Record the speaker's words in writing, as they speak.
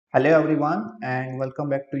Hello everyone and welcome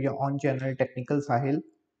back to your own channel Technical Sahil.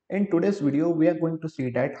 In today's video we are going to see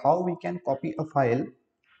that how we can copy a file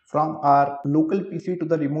from our local PC to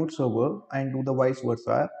the remote server and do the vice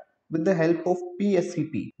versa with the help of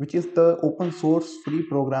PSCP, which is the open source free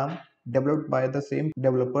program developed by the same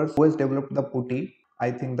developers who has developed the putty,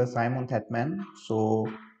 I think the Simon Hetman.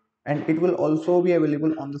 And it will also be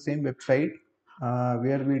available on the same website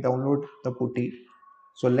where we download the putty.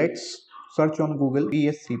 So let's search on Google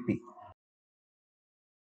PSCP.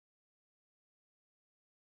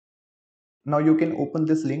 Now you can open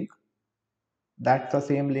this link. That's the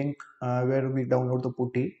same link where we download the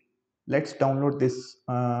putty. Let's download this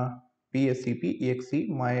PSCP exe.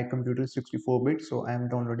 My computer is 64-bit, so I am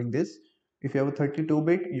downloading this. If you have a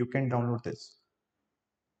 32-bit, you can download this.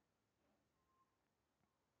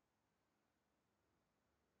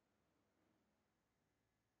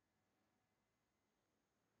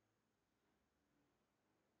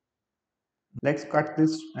 Let's cut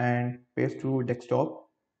this and paste to desktop.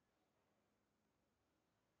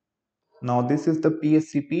 Now this is the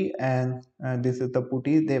PSCP and this is the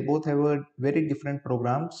putty. They both have a very different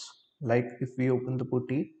programs. Like if we open the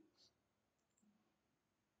putty,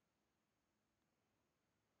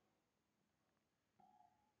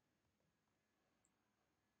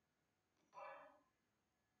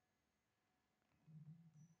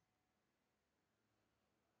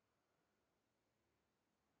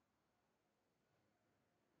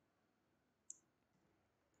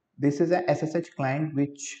 this is a SSH client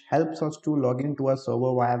which helps us to log into a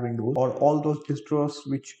server via Windows or all those distros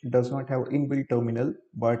which does not have inbuilt terminal.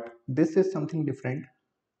 But this is something different.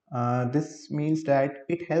 This means that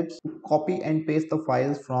it helps to copy and paste the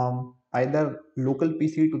files from either local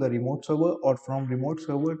PC to the remote server or from remote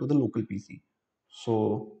server to the local PC.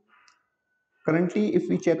 So currently if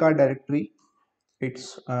we check our directory,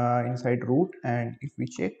 it's inside root, and if we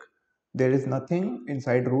check, there is nothing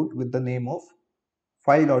inside root with the name of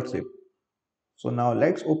file.zip. So now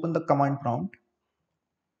let's open the command prompt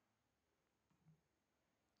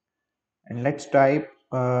and let's type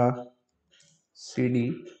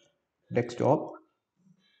cd desktop.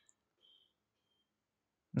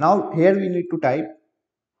 Now here we need to type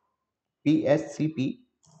PSCP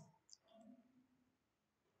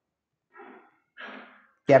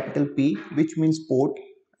capital P, which means port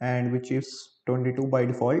and which is 22 by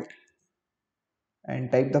default,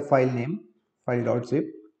 and type the file name file.zip.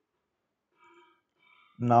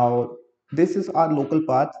 Now this is our local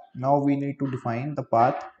path. Now we need to define the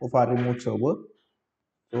path of our remote server.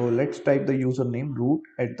 So let's type the username root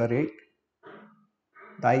at the rate,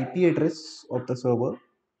 the IP address of the server,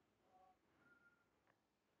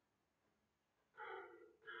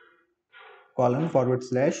 colon forward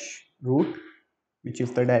slash root, which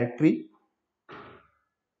is the directory,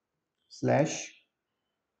 slash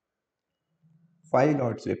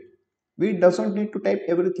file.zip. We doesn't need to type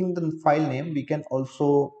everything the file name. We can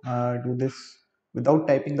also do this without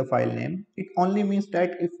typing the file name. It only means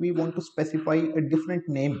that if we want to specify a different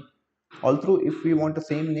name, although if we want the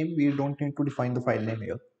same name, we don't need to define the file name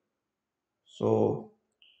here. So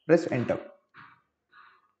press enter.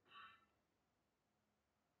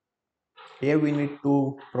 Here we need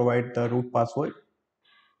to provide the root password.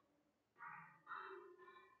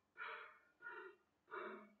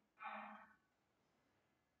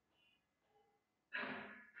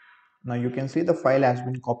 Now you can see the file has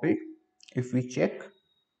been copied. If we check,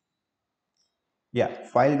 yeah,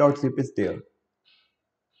 file.zip is there.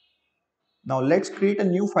 Now let's create a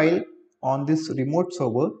new file on this remote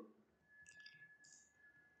server.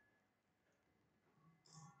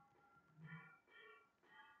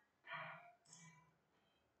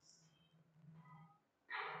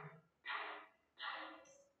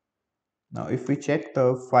 Now if we check,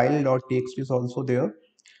 the file.txt is also there.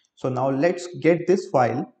 So now let's get this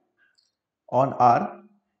file on our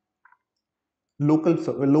local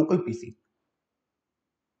PC.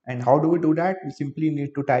 And how do we do that? We simply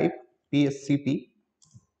need to type PSCP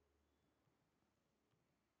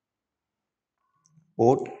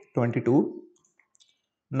port 22.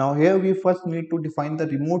 Now here we first need to define the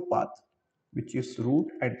remote path, which is root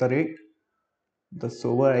at the rate the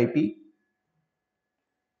server IP,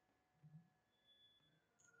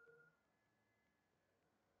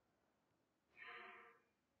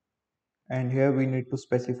 and here we need to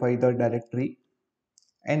specify the directory,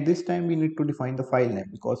 and this time we need to define the file name,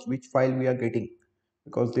 because which file we are getting,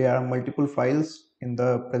 because there are multiple files in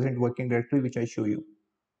the present working directory which I show you.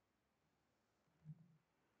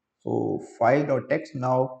 So file.txt.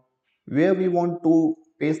 Now where we want to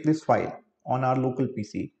paste this file on our local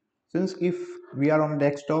PC, since if we are on a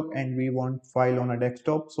desktop and we want file on a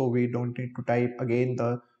desktop, so we don't need to type again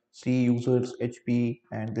the C users HP,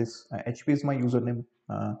 and this HP is my username,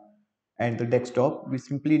 and the desktop, we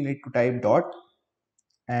simply need to type dot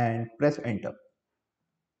and press enter.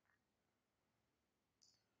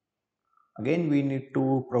 Again, we need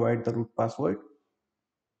to provide the root password.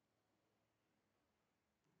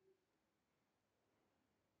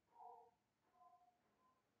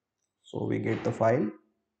 So we get the file,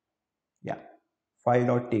 yeah,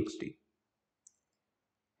 file.txt,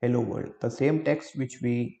 hello world, the same text which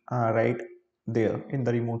we write there in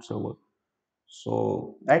the remote server.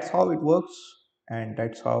 So that's how it works, and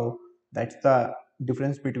that's the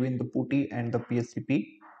difference between the PuTTY and the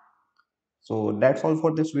PSCP. So that's all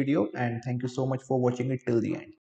for this video, and thank you so much for watching it till the end.